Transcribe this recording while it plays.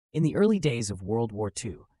In the early days of World War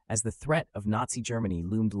II, as the threat of Nazi Germany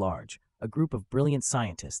loomed large, a group of brilliant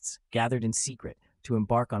scientists gathered in secret to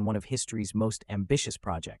embark on one of history's most ambitious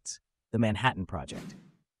projects, the Manhattan Project.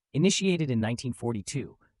 Initiated in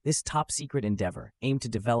 1942, this top-secret endeavor aimed to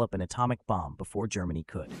develop an atomic bomb before Germany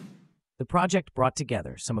could. The project brought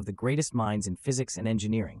together some of the greatest minds in physics and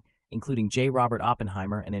engineering, including J. Robert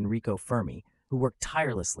Oppenheimer and Enrico Fermi, who worked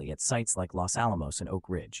tirelessly at sites like Los Alamos and Oak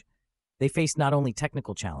Ridge. They faced not only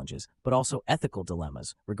technical challenges, but also ethical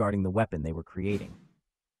dilemmas regarding the weapon they were creating.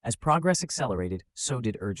 As progress accelerated, so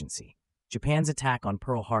did urgency. Japan's attack on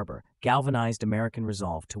Pearl Harbor galvanized American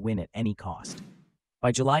resolve to win at any cost.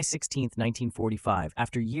 By July 16, 1945,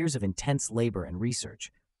 after years of intense labor and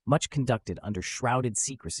research, much conducted under shrouded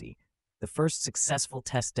secrecy, the first successful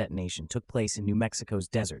test detonation took place in New Mexico's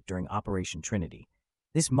desert during Operation Trinity.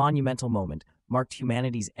 This monumental moment marked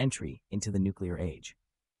humanity's entry into the nuclear age.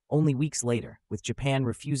 Only weeks later, with Japan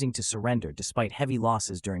refusing to surrender despite heavy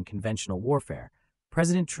losses during conventional warfare,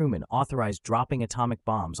 President Truman authorized dropping atomic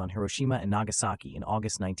bombs on Hiroshima and Nagasaki in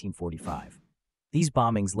August 1945. These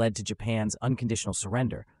bombings led to Japan's unconditional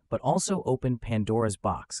surrender, but also opened Pandora's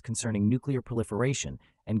box concerning nuclear proliferation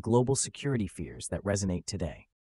and global security fears that resonate today.